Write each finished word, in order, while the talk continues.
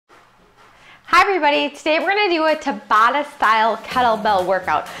Hi everybody, today we're gonna do a Tabata style kettlebell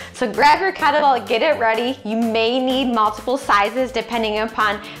workout. So grab your kettlebell, get it ready. You may need multiple sizes depending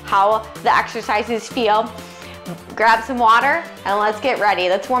upon how the exercises feel. Grab some water and let's get ready.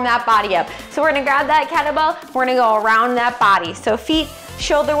 Let's warm that body up. So we're gonna grab that kettlebell, we're gonna go around that body. So feet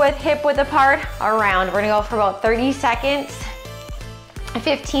shoulder width, hip width apart, around. We're gonna go for about 30 seconds,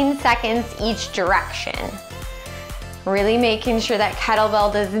 15 seconds each direction. Really making sure that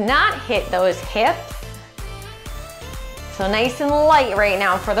kettlebell does not hit those hips. So nice and light right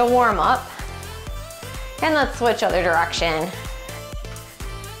now for the warm up. And let's switch other direction.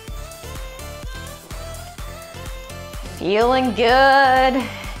 Feeling good.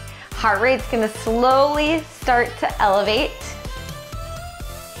 Heart rate's gonna slowly start to elevate.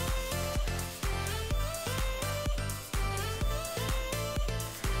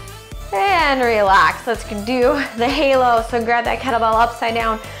 And relax. Let's do the halo. So grab that kettlebell upside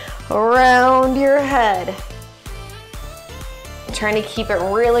down around your head. Trying to keep it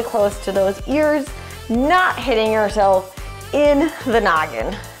really close to those ears, not hitting yourself in the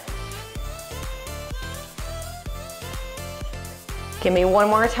noggin. Give me one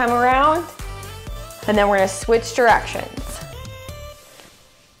more time around, and then we're gonna switch directions.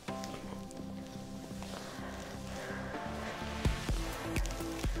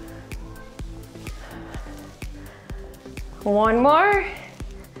 One more,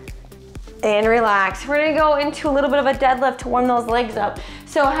 and relax. We're gonna go into a little bit of a deadlift to warm those legs up.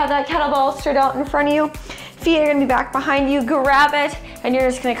 So have that kettlebell straight out in front of you. Feet are gonna be back behind you. Grab it, and you're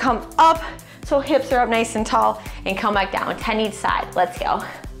just gonna come up so hips are up nice and tall, and come back down, 10 each side. Let's go.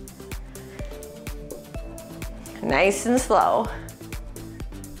 Nice and slow.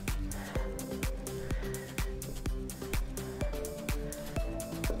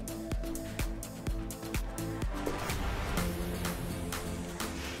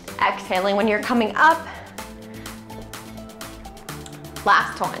 Exhaling when you're coming up.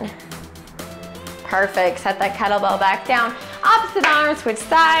 Last one. Perfect, set that kettlebell back down. Opposite arm, switch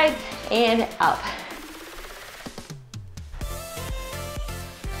sides, and up.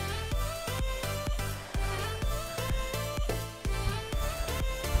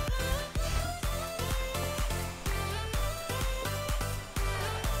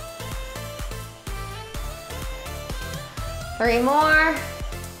 Three more.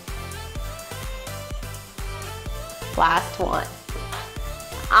 Last one.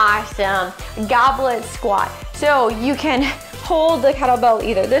 Awesome. Goblet squat. So you can hold the kettlebell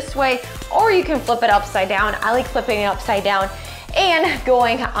either this way or you can flip it upside down. I like flipping it upside down and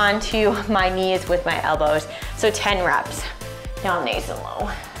going onto my knees with my elbows. So 10 reps. Down nice and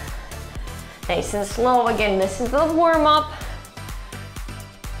low. Nice and slow. Again, this is the warm up.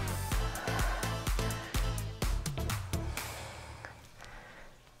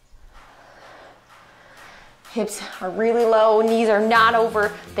 Hips are really low, knees are not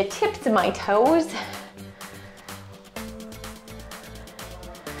over the tips of my toes.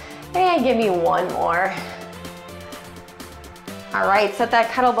 And give me one more. All right, set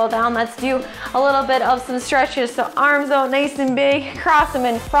that kettlebell down. Let's do a little bit of some stretches. So arms out nice and big, cross them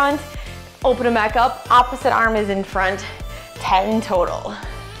in front, open them back up. Opposite arm is in front, 10 total.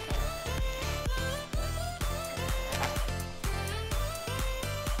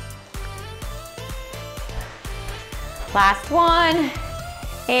 Last one,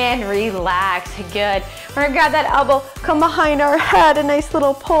 and relax, good. We're gonna grab that elbow, come behind our head, a nice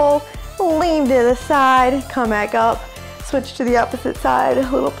little pull, lean to the side, come back up, switch to the opposite side,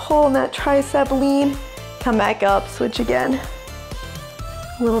 a little pull in that tricep, lean, come back up, switch again.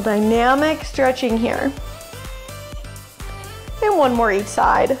 A little dynamic stretching here. And one more each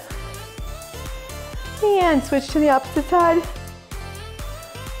side. And switch to the opposite side.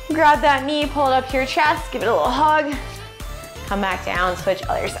 Grab that knee, pull it up to your chest, give it a little hug. Come back down, switch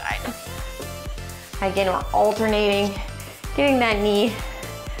other side. Again, we're alternating, getting that knee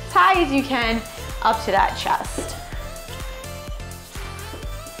as high as you can up to that chest.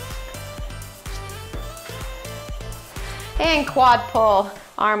 And quad pull,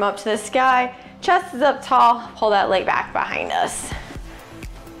 arm up to the sky, chest is up tall, pull that leg back behind us.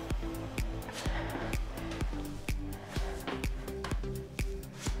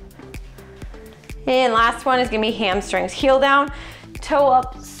 And last one is gonna be hamstrings. Heel down, toe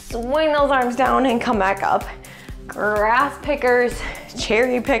up, swing those arms down and come back up. Grass pickers,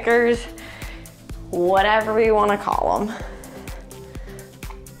 cherry pickers, whatever you wanna call them.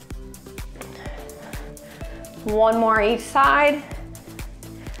 One more each side.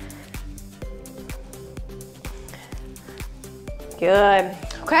 Good,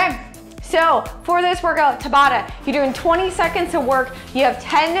 okay. So for this workout, Tabata, you're doing 20 seconds of work You have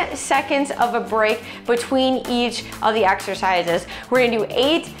 10 seconds of a break between each of the exercises. We're gonna do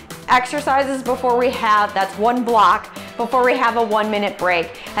 8 exercises before we have, that's 1 block, before we have a 1-minute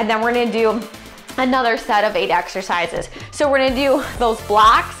break. And then we're gonna do another set of 8 exercises. So we're gonna do those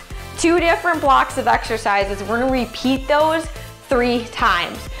blocks, 2 different blocks of exercises. We're gonna repeat those 3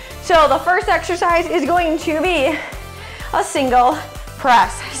 times. So the first exercise is going to be a single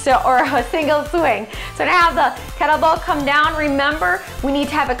press, or a single swing. So to have the kettlebell come down, remember, we need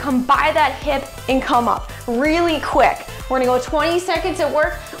to have it come by that hip and come up really quick. We're gonna go 20 seconds of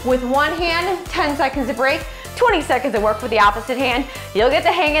work with one hand, 10 seconds of break, 20 seconds of work with the opposite hand. You'll get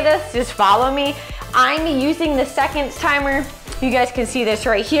the hang of this, just follow me. I'm using the seconds timer. You guys can see this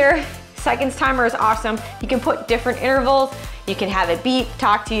right here. Seconds timer is awesome. You can put different intervals. You can have it beep,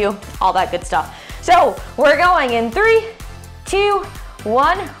 talk to you, all that good stuff. So we're going in 3, 2,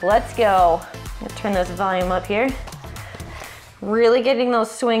 1, let's go. I'm gonna turn this volume up here. Really getting those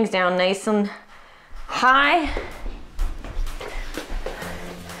swings down nice and high.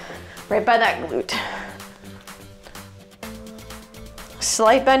 Right by that glute.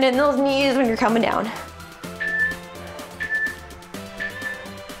 Slight bend in those knees when you're coming down.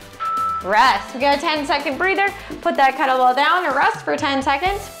 Rest. We got a 10-second breather. Put that kettlebell down and rest for 10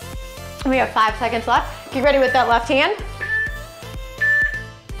 seconds. We have 5 seconds left. Get ready with that left hand.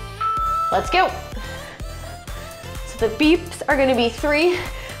 Let's go. So the beeps are gonna be 3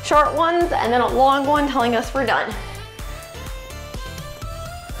 short ones and then a long one telling us we're done.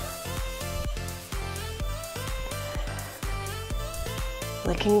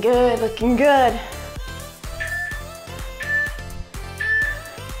 Looking good, looking good.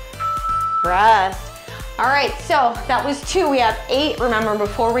 Rest. All right, so that was 2, we have 8, remember,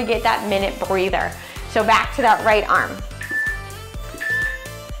 before we get that minute breather. So back to that right arm.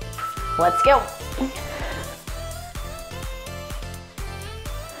 Let's go.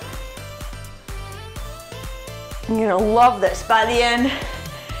 You're gonna love this by the end.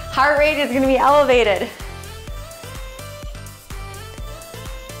 Heart rate is gonna be elevated.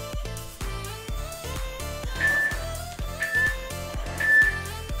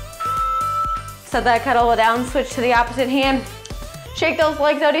 Set that kettlebell down, switch to the opposite hand. Shake those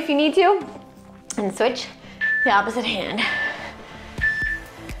legs out if you need to, and switch the opposite hand.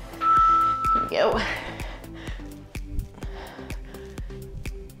 Here we go.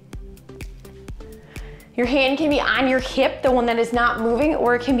 Your hand can be on your hip, the one that is not moving,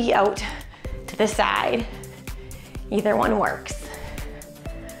 or it can be out to the side. Either one works.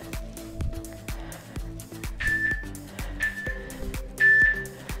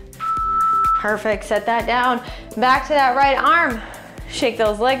 Perfect, set that down. Back to that right arm. Shake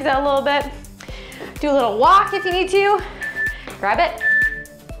those legs out a little bit. Do a little walk if you need to. Grab it.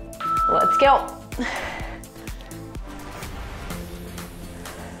 Let's go.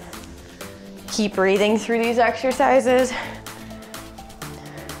 Keep breathing through these exercises.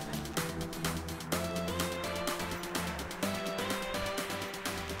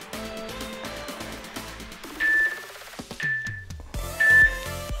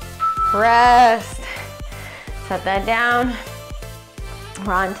 Rest. Set that down.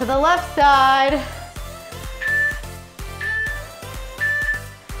 We're on to the left side.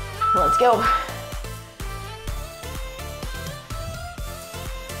 Let's go.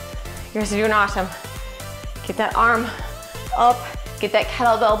 You guys are doing awesome. Get that arm up. Get that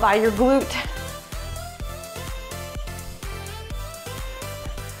kettlebell by your glute.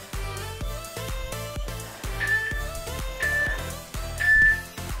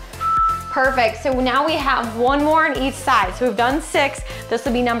 Perfect, so now we have 1 more on each side. So we've done 6, this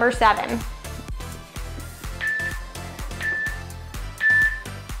will be number 7.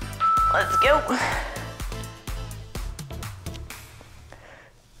 Let's go.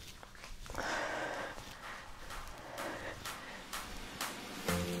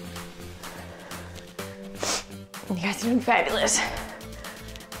 You guys are doing fabulous.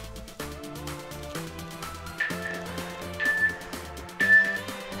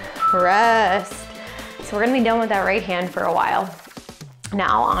 Rest. So we're gonna be done with that right hand for a while.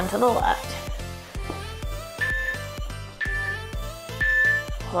 Now on to the left.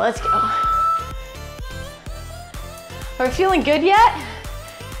 Let's go. Are we feeling good yet?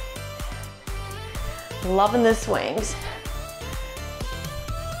 Loving the swings.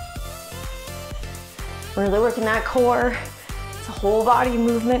 Really working that core. It's a whole body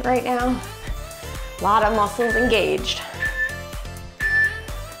movement right now. A lot of muscles engaged.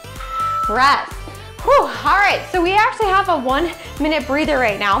 Rest. Whew. All right, so we actually have a 1-minute breather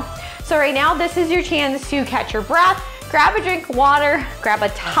right now. So right now, this is your chance to catch your breath, grab a drink of water, grab a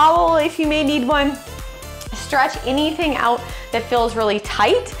towel if you may need one, stretch anything out that feels really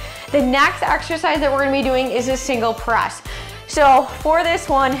tight. The next exercise that we're gonna be doing is a single press. So for this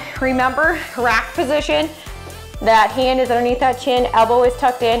one, remember rack position. That hand is underneath that chin, elbow is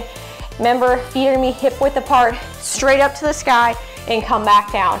tucked in. Remember, feet are gonna be hip width apart, straight up to the sky, and come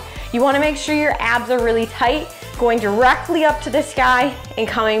back down. You wanna make sure your abs are really tight, going directly up to the sky and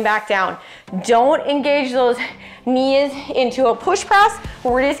coming back down. Don't engage those knees into a push press.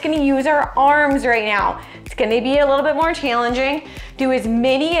 We're just gonna use our arms right now. It's gonna be a little bit more challenging. Do as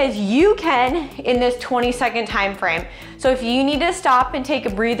many as you can in this 20-second time frame. So if you need to stop and take a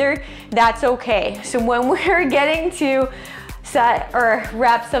breather, that's okay. So when we're getting to set or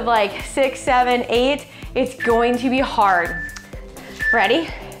reps of like 6, 7, 8, it's going to be hard. Ready?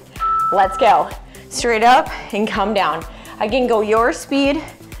 Let's go. Straight up and come down. Again, go your speed,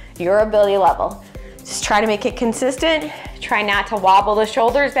 your ability level. Just try to make it consistent. Try not to wobble the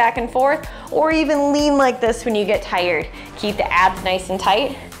shoulders back and forth or even lean like this when you get tired. Keep the abs nice and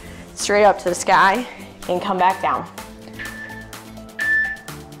tight, straight up to the sky and come back down.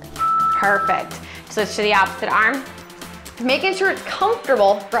 Perfect. Switch to the opposite arm. Making sure it's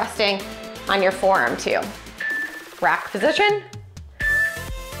comfortable resting on your forearm too. Rack position.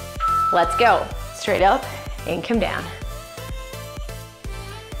 Let's go. Straight up and come down.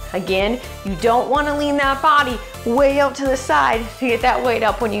 Again, you don't want to lean that body way out to the side to get that weight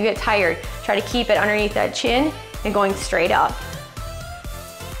up when you get tired. Try to keep it underneath that chin and going straight up.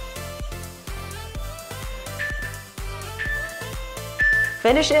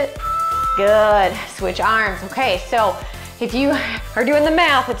 Finish it. Good. Switch arms. Okay, so if you are doing the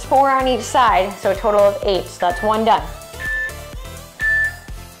math, it's 4 on each side, so a total of 8. So that's 1 done.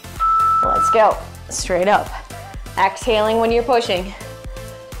 Let's go. Straight up. Exhaling when you're pushing.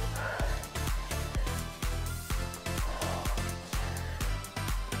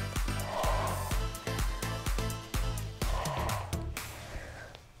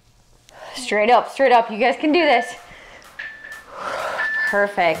 Straight up, straight up. You guys can do this.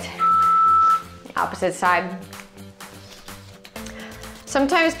 Perfect. Opposite side.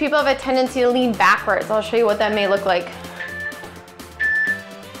 Sometimes people have a tendency to lean backwards. I'll show you what that may look like.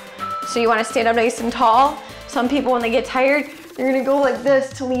 So you want to stand up nice and tall. Some people, when they get tired, they're gonna go like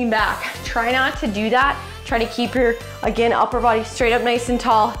this to lean back. Try not to do that. Try to keep your, again, upper body straight up nice and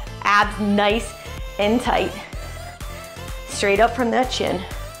tall, abs nice and tight. Straight up from that chin.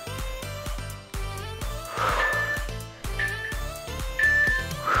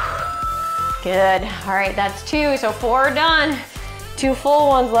 Good. All right, that's 2, so 4 done. 2 full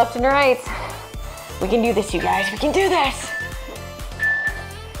ones left and right. We can do this, you guys. We can do this.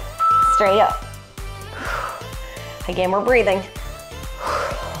 Straight up. Again, we're breathing.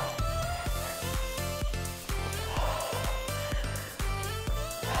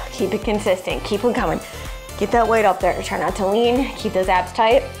 Keep it consistent. Keep it coming. Get that weight up there. Try not to lean. Keep those abs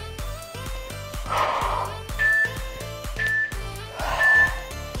tight.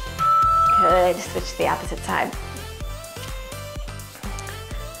 Good. Switch to the opposite side.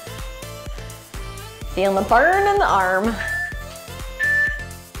 Feeling the burn in the arm.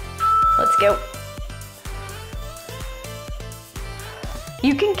 Let's go.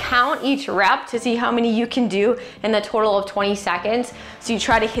 You can count each rep to see how many you can do in the total of 20 seconds. So you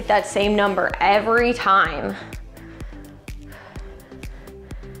try to hit that same number every time.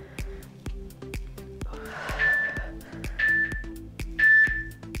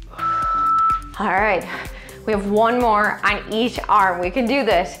 All right, we have 1 more on each arm. We can do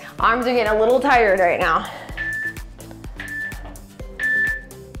this. Arms are getting a little tired right now.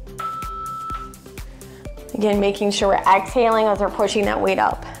 Again, making sure we're exhaling as we're pushing that weight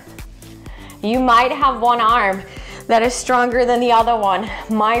up. You might have one arm that is stronger than the other one.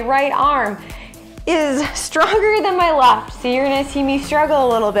 My right arm is stronger than my left, so you're gonna see me struggle a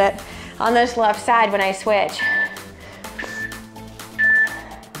little bit on this left side when I switch.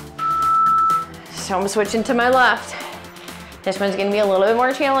 So I'm switching to my left. This one's gonna be a little bit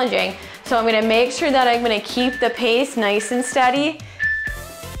more challenging. So I'm gonna make sure that I'm gonna keep the pace nice and steady.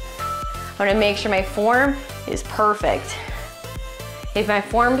 I'm gonna make sure my form is perfect. If my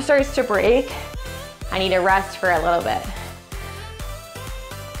form starts to break, I need to rest for a little bit.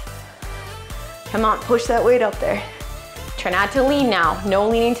 Come on, push that weight up there. Try not to lean now. No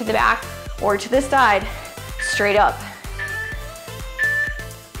leaning to the back or to the side. Straight up.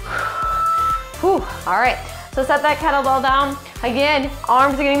 Whew, all right. So set that kettlebell down. Again,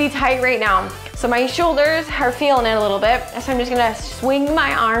 arms are gonna be tight right now. So my shoulders are feeling it a little bit. So I'm just gonna swing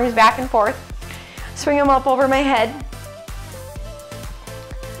my arms back and forth. Swing them up over my head.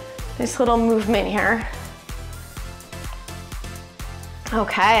 This little movement here.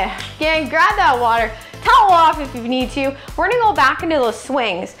 Okay, again, grab that water. towel off if you need to. We're gonna go back into those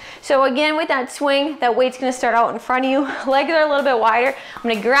swings. So again, with that swing, that weight's gonna start out in front of you. Legs are a little bit wider. I'm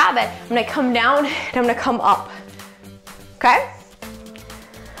gonna grab it, I'm gonna come down, and I'm gonna come up. Okay?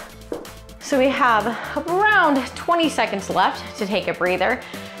 So we have around 20 seconds left to take a breather.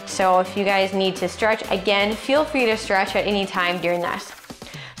 So if you guys need to stretch, again, feel free to stretch at any time during this.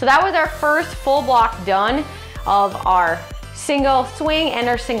 So that was our first full block done of our single swing and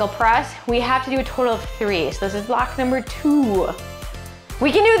our single press. We have to do a total of 3. So this is block number 2.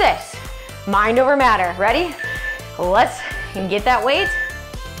 We can do this. Mind over matter. Ready? Let's get that weight.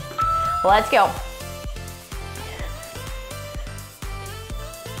 Let's go.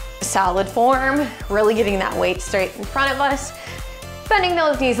 Solid form, really getting that weight straight in front of us. Bending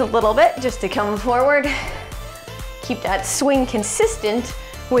those knees a little bit just to come forward. Keep that swing consistent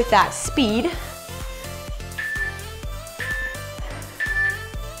with that speed.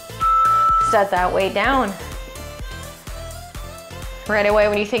 Set that weight down. Right away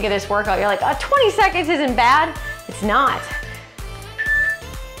when you think of this workout, you're like, oh, 20 seconds isn't bad. It's not.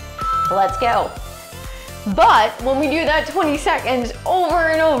 Let's go. But when we do that 20 seconds over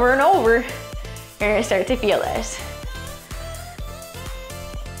and over and over, you're gonna start to feel this.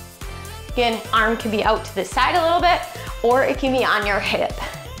 Again, arm can be out to the side a little bit, or it can be on your hip.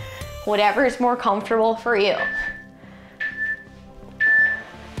 Whatever is more comfortable for you.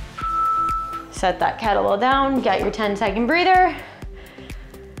 Set that kettlebell down, get your 10-second breather.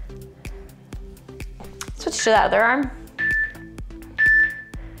 Switch to that other arm.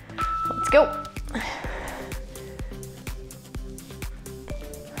 Let's go.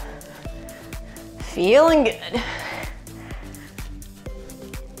 Feeling good.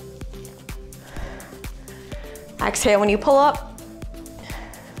 Exhale when you pull up.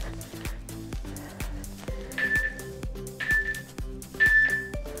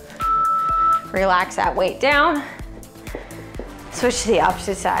 Relax that weight down. Switch to the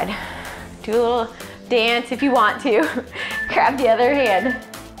opposite side. Do a little dance if you want to. Grab the other hand.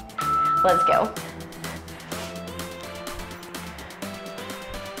 Let's go.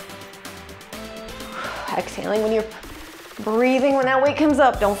 Exhaling when you're breathing when that weight comes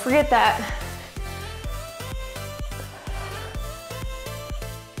up. Don't forget that.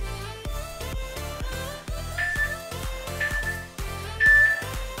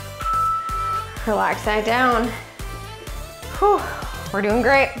 Relax that down. Whew, we're doing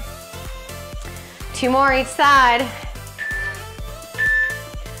great. 2 more each side.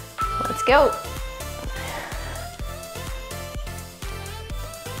 Let's go.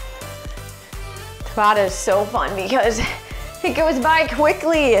 Tabata is so fun because it goes by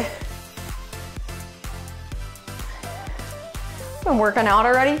quickly. I've been working out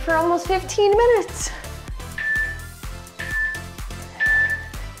already for almost 15 minutes.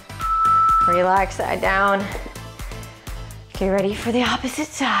 Relax that down. Get ready for the opposite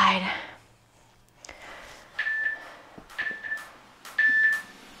side.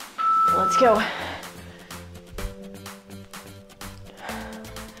 Let's go.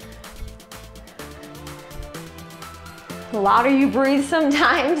 The louder you breathe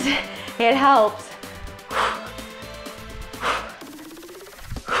sometimes, it helps.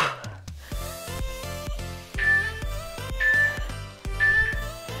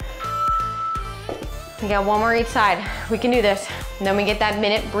 We got 1 more each side. We can do this. And then we get that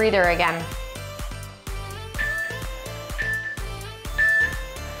minute breather again.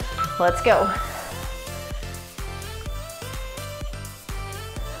 Let's go.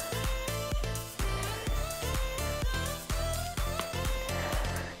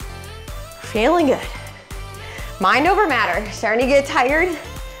 Feeling good. Mind over matter. Starting to get tired?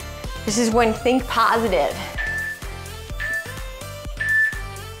 This is when think positive.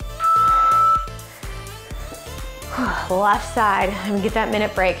 Left side, and get that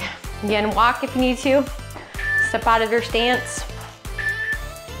minute break. Again, walk if you need to. Step out of your stance.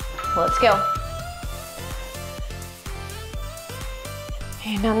 Let's go.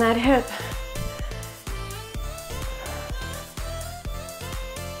 Hand on that hip.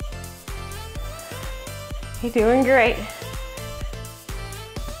 You're doing great.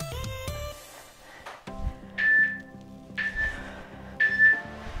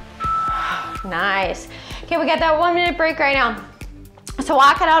 Nice. Okay, we got that 1 minute break right now. So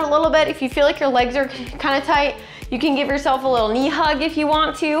walk it out a little bit. If you feel like your legs are kind of tight, you can give yourself a little knee hug if you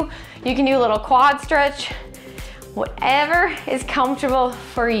want to. You can do a little quad stretch. Whatever is comfortable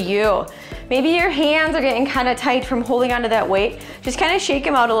for you. Maybe your hands are getting kind of tight from holding onto that weight. Just kind of shake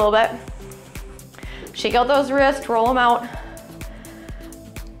them out a little bit. Shake out those wrists, roll them out.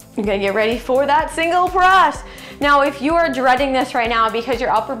 You're gonna get ready for that single press. Now, if you are dreading this right now because your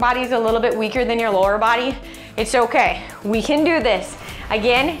upper body is a little bit weaker than your lower body, it's okay. We can do this.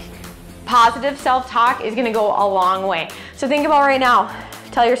 Again, positive self-talk is gonna go a long way. So think about right now,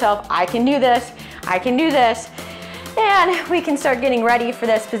 tell yourself, I can do this, I can do this, and we can start getting ready for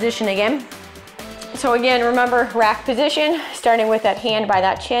this position again. So again, remember rack position, starting with that hand by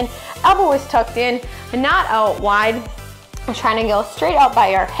that chin, elbow is tucked in, and not out wide. We're trying to go straight up by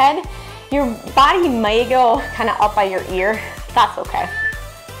your head. Your body may go kind of up by your ear. That's okay.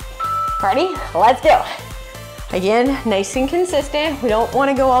 Ready? Let's go. Again, nice and consistent. We don't want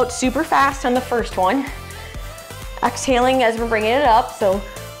to go out super fast on the first one. Exhaling as we're bringing it up, so.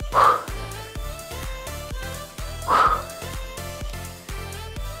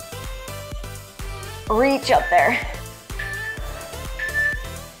 Reach up there.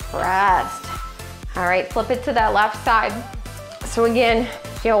 Rest. All right, flip it to that left side. So again,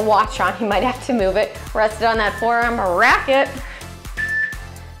 if you have a watch on, you might have to move it. Rest it on that forearm or rack it.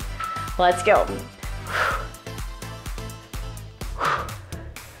 Let's go.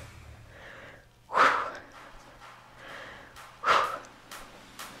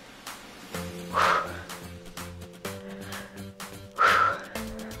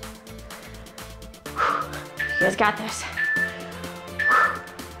 You guys got this.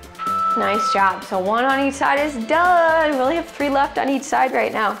 Nice job. So one on each side is done. We only have 3 left on each side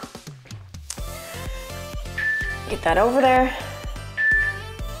right now. Get that over there.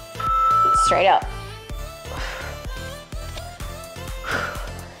 Straight up.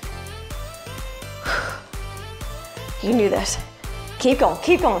 You can do this. Keep going,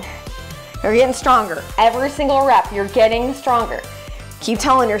 keep going. You're getting stronger. Every single rep, you're getting stronger. Keep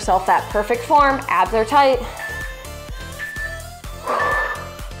telling yourself that. Perfect form, abs are tight.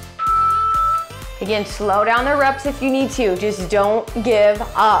 Again, slow down the reps if you need to. Just don't give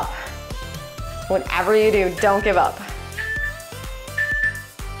up. Whatever you do, don't give up.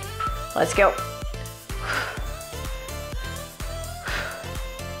 Let's go.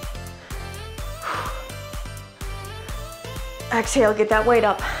 Exhale, get that weight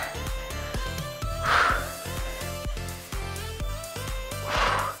up.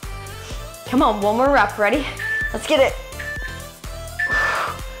 Come on, one more rep, ready? Let's get it.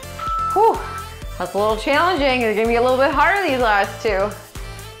 Whew. That's a little challenging. It's gonna be a little bit harder these last 2.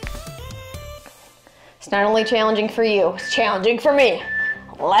 It's not only challenging for you, it's challenging for me.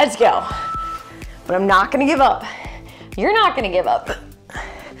 Let's go. But I'm not gonna give up. You're not gonna give up.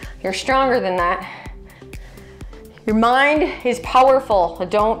 You're stronger than that. Your mind is powerful.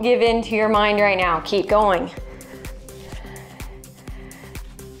 Don't give in to your mind right now. Keep going.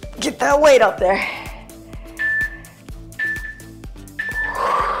 Get that weight up there.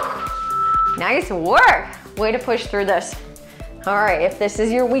 Nice work. Way to push through this. All right, if this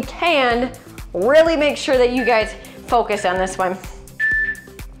is your weak hand, really make sure that you guys focus on this one.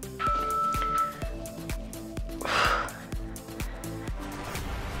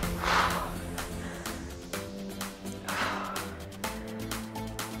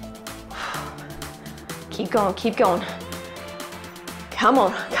 Keep going, keep going. Come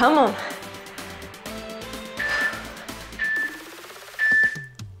on, come on.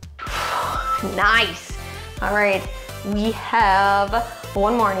 Nice. All right, we have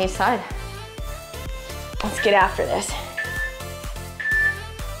one more on each side. Let's get after this.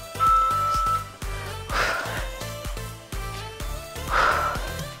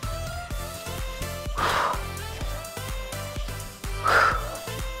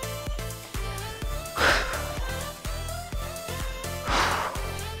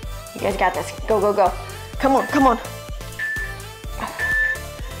 You guys got this. Go, go, go. Come on, come on.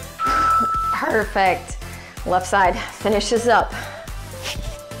 Perfect. Left side. Finish this up.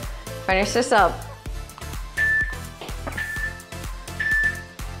 Finish this up.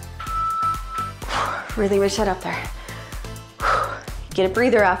 Really reach that up there. Get a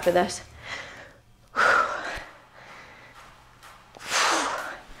breather after this.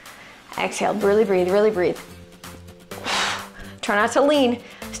 Exhale. Really breathe. Really breathe. Try not to lean.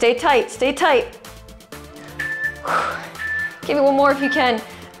 Stay tight, stay tight. Give it one more if you can.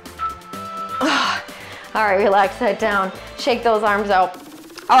 All right, relax that down. Shake those arms out.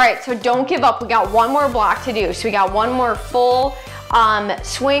 All right, so don't give up. We got one more block to do. So we got one more full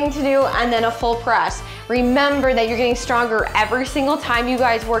swing to do and then a full press. Remember that you're getting stronger every single time you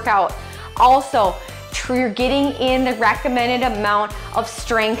guys work out. Also, you're getting in the recommended amount of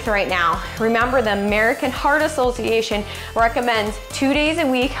strength right now. Remember, the American Heart Association recommends 2 days a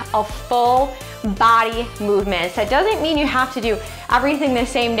week of full body movements. That doesn't mean you have to do everything the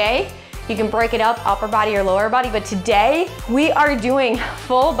same day. You can break it up, upper body or lower body, but today we are doing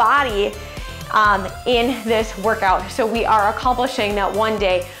full body in this workout. So we are accomplishing that 1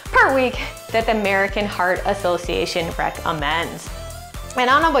 day per week that the American Heart Association recommends. And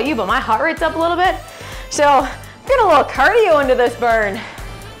I don't know about you, but my heart rate's up a little bit. So get a little cardio into this burn.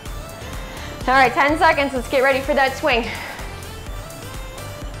 All right, 10 seconds, let's get ready for that swing.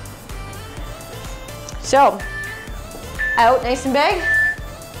 So, out nice and big.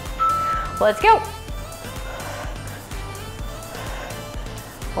 Let's go.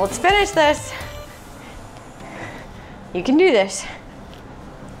 Let's finish this. You can do this.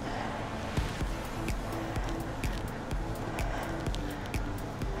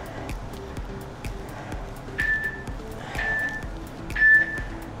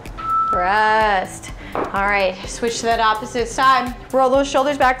 Rest. All right, switch to that opposite side. Roll those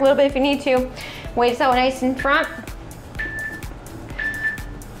shoulders back a little bit if you need to. Weights out nice in front.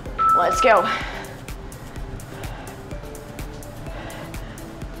 Let's go.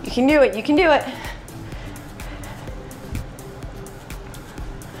 You can do it, you can do it.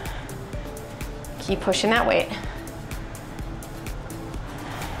 Keep pushing that weight.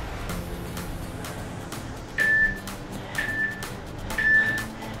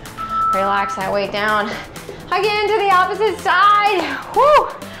 Relax that weight down. Again to the opposite side. Woo!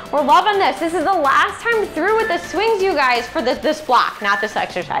 We're loving this. This is the last time through with the swings, you guys, for this block, not this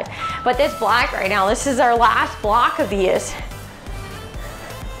exercise, but this block right now. This is our last block of these.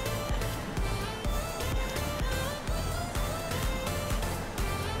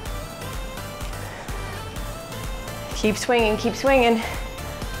 Keep swinging, keep swinging.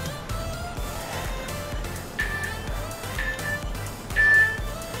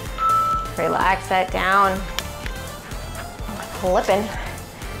 Relax that down. Flipping.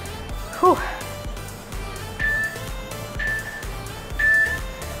 Whew.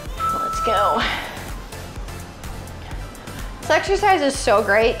 Let's go. This exercise is so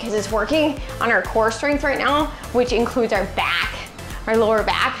great because it's working on our core strength right now, which includes our back, our lower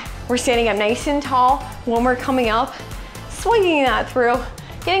back. We're standing up nice and tall when we're coming up, swinging that through,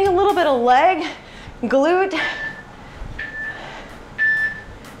 getting a little bit of leg, glute,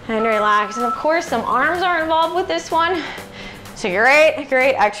 and relax. And of course, some arms are involved with this one. So great,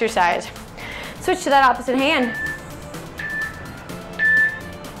 great exercise. Switch to that opposite hand.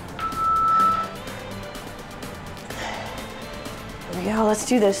 Here we go, let's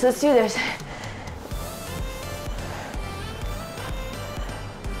do this, let's do this.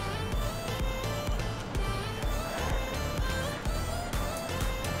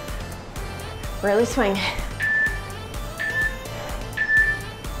 Really swing.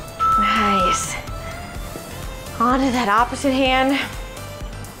 Nice. On to that opposite hand.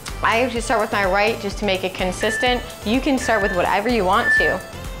 I usually start with my right just to make it consistent. You can start with whatever you want to.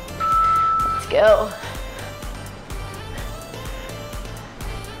 Let's go.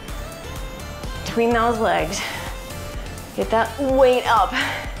 Between those legs. Get that weight up.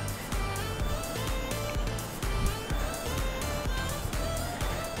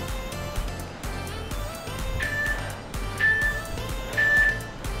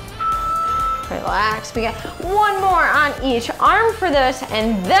 Relax. We got one more on each arm for this,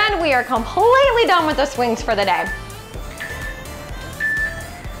 and then we are completely done with the swings for the day.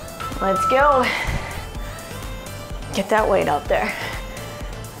 Let's go. Get that weight up there.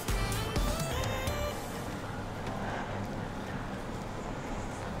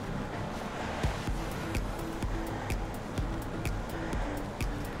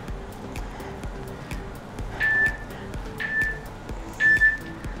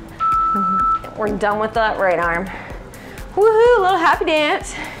 We're done with that right arm. Woohoo, little happy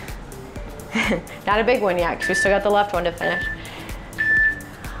dance. Not a big one yet, because we still got the left one to finish.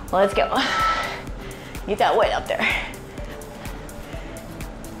 Let's go. Get that weight up there.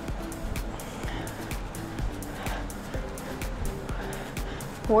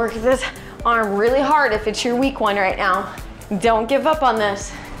 Work this arm really hard if it's your weak one right now. Don't give up on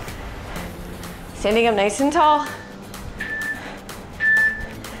this. Standing up nice and tall.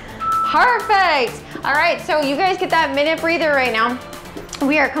 Perfect. All right, so you guys get that minute breather right now.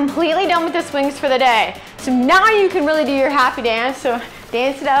 We are completely done with the swings for the day. So now you can really do your happy dance. So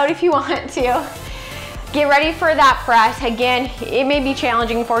dance it out if you want to. Get ready for that press. Again, it may be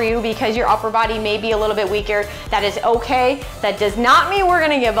challenging for you because your upper body may be a little bit weaker. That is okay. That does not mean we're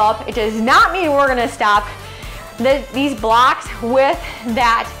gonna give up. It does not mean we're gonna stop. These blocks with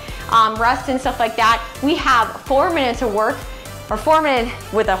that rest and stuff like that, we have 4 minutes of work, or 4 minutes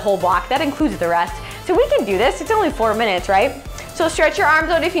with a whole block. That includes the rest. So we can do this. It's only 4 minutes, right? So stretch your arms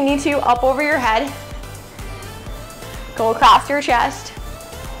out if you need to, up over your head. Go across your chest.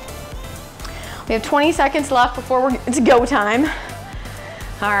 We have 20 seconds left before it's go time.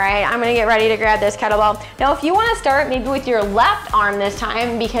 All right, I'm gonna get ready to grab this kettlebell. Now, if you wanna start maybe with your left arm this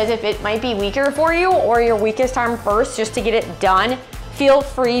time, because if it might be weaker for you, or your weakest arm first, just to get it done, feel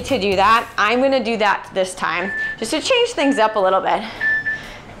free to do that. I'm gonna do that this time, just to change things up a little bit.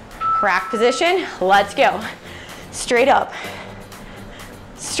 Rack position, let's go. Straight up,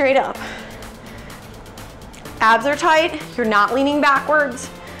 straight up. Abs are tight, you're not leaning backwards.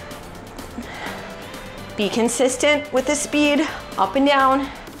 Be consistent with the speed, up and down.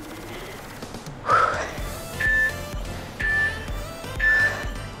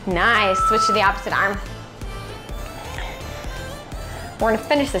 Nice, switch to the opposite arm. We're gonna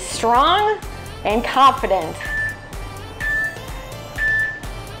finish this strong and confident.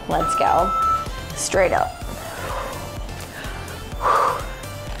 Let's go, straight up.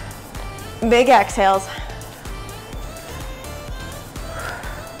 Big exhales.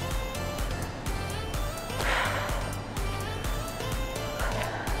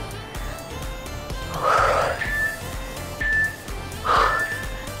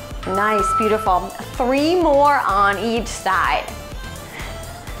 Nice, beautiful. 3 more on each side.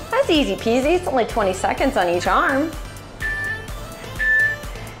 That's easy peasy, it's only 20 seconds on each arm.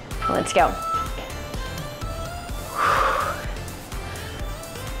 Let's go.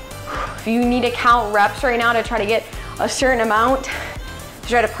 If you need to count reps right now to try to get a certain amount, to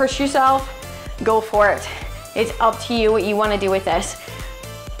try to push yourself, go for it. It's up to you what you want to do with this.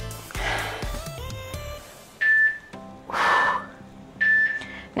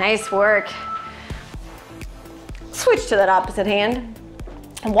 Nice work. Switch to that opposite hand.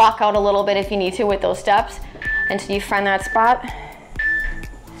 Walk out a little bit if you need to with those steps until you find that spot.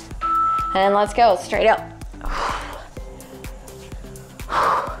 And let's go, straight up.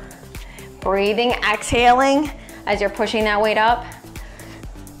 Breathing, exhaling as you're pushing that weight up.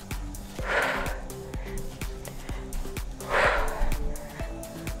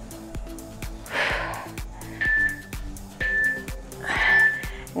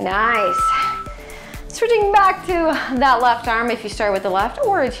 Nice. Switching back to that left arm if you start with the left,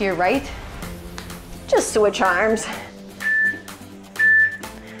 or to your right. Just switch arms.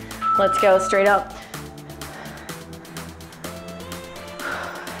 Let's go, straight up.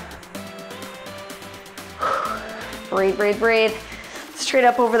 Breathe, breathe, breathe. Straight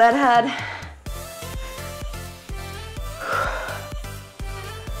up over that head.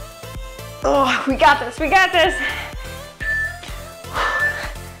 Oh, we got this, we got this.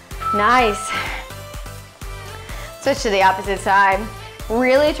 Nice. Switch to the opposite side.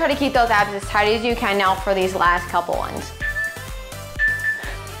 Really try to keep those abs as tight as you can now for these last couple ones.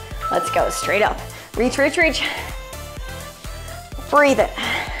 Let's go, straight up. Reach, reach, reach. Breathe it.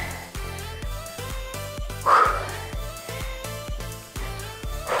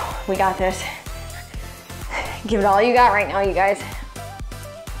 We got this. Give it all you got right now, you guys.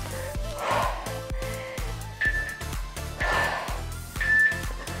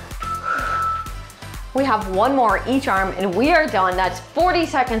 We have 1 more each arm and we are done. That's 40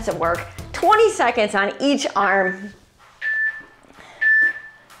 seconds of work, 20 seconds on each arm.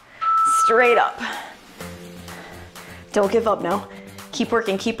 Straight up. Don't give up now. Keep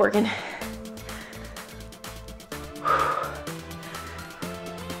working, keep working.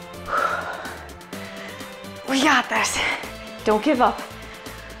 We got this. Don't give up.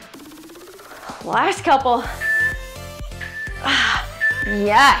 Last couple.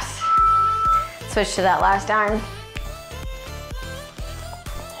 Yes. Switch to that last arm.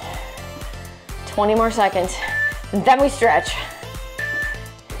 20 more seconds. Then we stretch.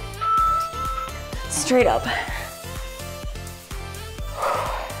 Straight up.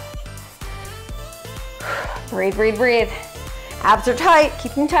 Breathe, breathe, breathe. Abs are tight,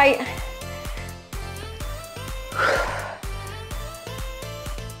 keep them tight.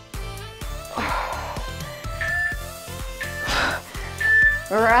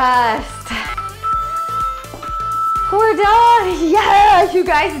 Rest. We're done. Yes, you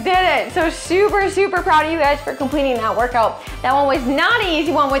guys did it. So super, super proud of you guys for completing that workout. That one was not an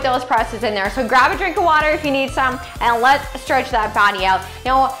easy one with those presses in there. So grab a drink of water if you need some, and let's stretch that body out.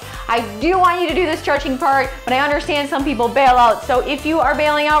 Now, I do want you to do the stretching part, but I understand some people bail out. So if you are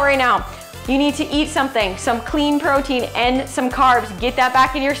bailing out right now, you need to eat something, some clean protein and some carbs. Get that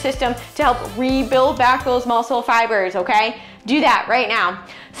back in your system to help rebuild back those muscle fibers, okay? Do that right now.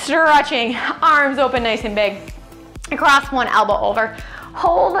 Stretching, arms open nice and big. Cross one elbow over.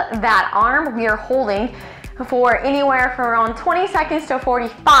 Hold that arm. We are holding for anywhere from around 20 seconds to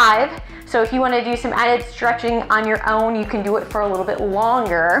 45. So if you want to do some added stretching on your own, you can do it for a little bit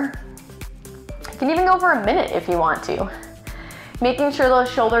longer. You can even go for a minute if you want to. Making sure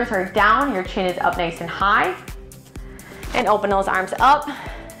those shoulders are down, your chin is up nice and high. And open those arms up.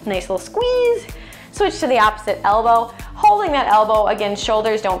 Nice little squeeze. Switch to the opposite elbow. Holding that elbow, again,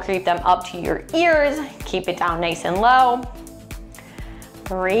 shoulders, don't creep them up to your ears. Keep it down nice and low.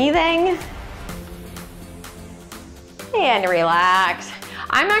 Breathing. And relax.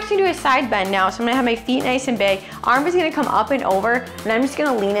 I'm actually gonna do a side bend now, so I'm gonna have my feet nice and big. Arm is gonna come up and over, and I'm just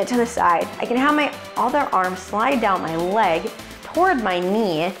gonna lean it to the side. I can have my other arm slide down my leg toward my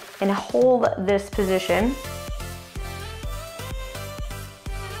knee and hold this position.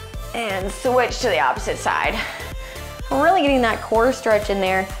 And switch to the opposite side. Really getting that core stretch in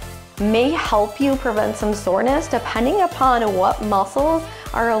there may help you prevent some soreness depending upon what muscles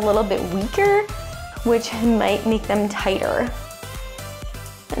are a little bit weaker, which might make them tighter.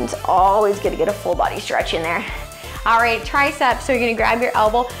 And it's always good to get a full body stretch in there. All right, triceps, so you're gonna grab your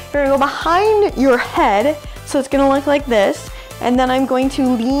elbow, you're gonna go behind your head, so it's gonna look like this, and then I'm going to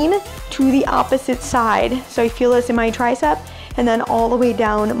lean to the opposite side. So I feel this in my tricep, and then all the way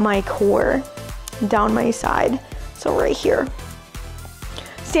down my core, down my side. So right here.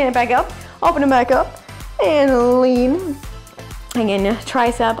 Stand it back up, open it back up, and lean. Again,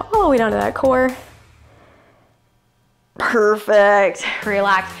 tricep all the way down to that core. Perfect,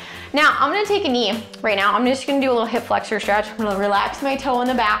 relax. Now, I'm gonna take a knee right now. I'm just gonna do a little hip flexor stretch. I'm gonna relax my toe in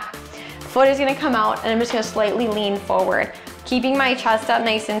the back. Foot is gonna come out, and I'm just gonna slightly lean forward. Keeping my chest up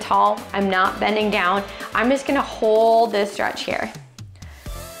nice and tall. I'm not bending down. I'm just gonna hold this stretch here.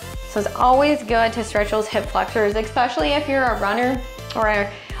 So it's always good to stretch those hip flexors, especially if you're a runner or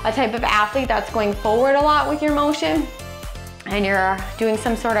a type of athlete that's going forward a lot with your motion and you're doing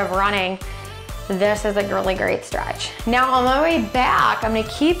some sort of running. This is a really great stretch. Now on my way back, I'm gonna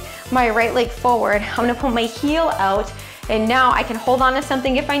keep my right leg forward. I'm gonna put my heel out, and now I can hold on to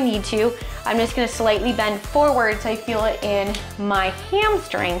something if I need to. I'm just gonna slightly bend forward so I feel it in my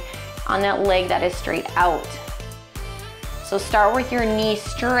hamstring on that leg that is straight out. So start with your knee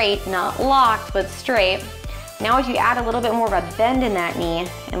straight, not locked, but straight. Now as you add a little bit more of a bend in that knee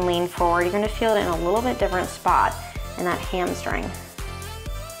and lean forward, you're gonna feel it in a little bit different spot in that hamstring.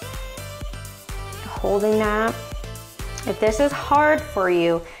 Holding that. If this is hard for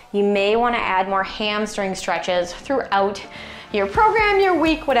you, you may wanna add more hamstring stretches throughout your program, your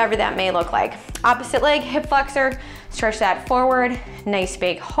week, whatever that may look like. Opposite leg, hip flexor, stretch that forward, nice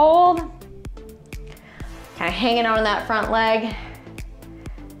big hold. Kind of hanging out on that front leg,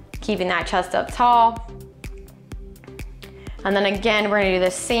 keeping that chest up tall. And then again, we're gonna do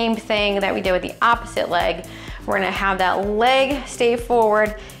the same thing that we did with the opposite leg. We're gonna have that leg stay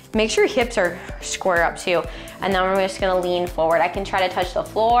forward. Make sure your hips are square up too. And then we're just gonna lean forward. I can try to touch the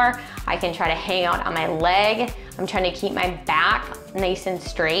floor. I can try to hang out on my leg. I'm trying to keep my back nice and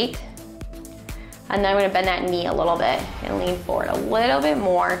straight. And then I'm gonna bend that knee a little bit and lean forward a little bit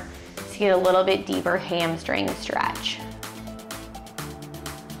more to get a little bit deeper hamstring stretch.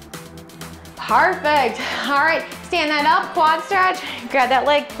 Perfect. All right, stand that up, quad stretch. Grab that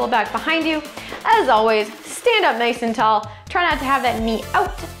leg, pull it back behind you. As always, stand up nice and tall. Try not to have that knee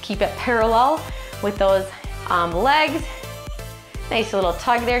out. Keep it parallel with those legs. Nice little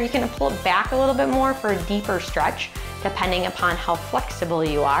tug there. You can pull it back a little bit more for a deeper stretch, depending upon how flexible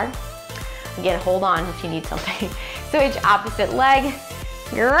you are. Again, hold on if you need something. Switch opposite leg,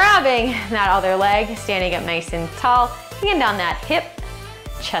 grabbing that other leg, standing up nice and tall, hanging down that hip,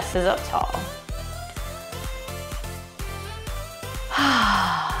 chest is up tall.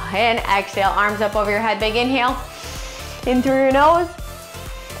 And exhale, arms up over your head, big inhale. In through your nose,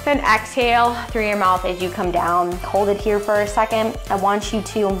 then exhale through your mouth as you come down. Hold it here for a second. I want you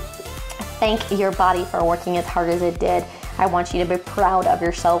to thank your body for working as hard as it did. I want you to be proud of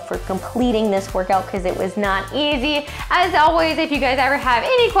yourself for completing this workout because it was not easy. As always, if you guys ever have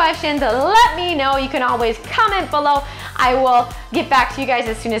any questions, let me know. You can always comment below. I will get back to you guys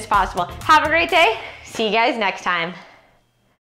as soon as possible. Have a great day. See you guys next time.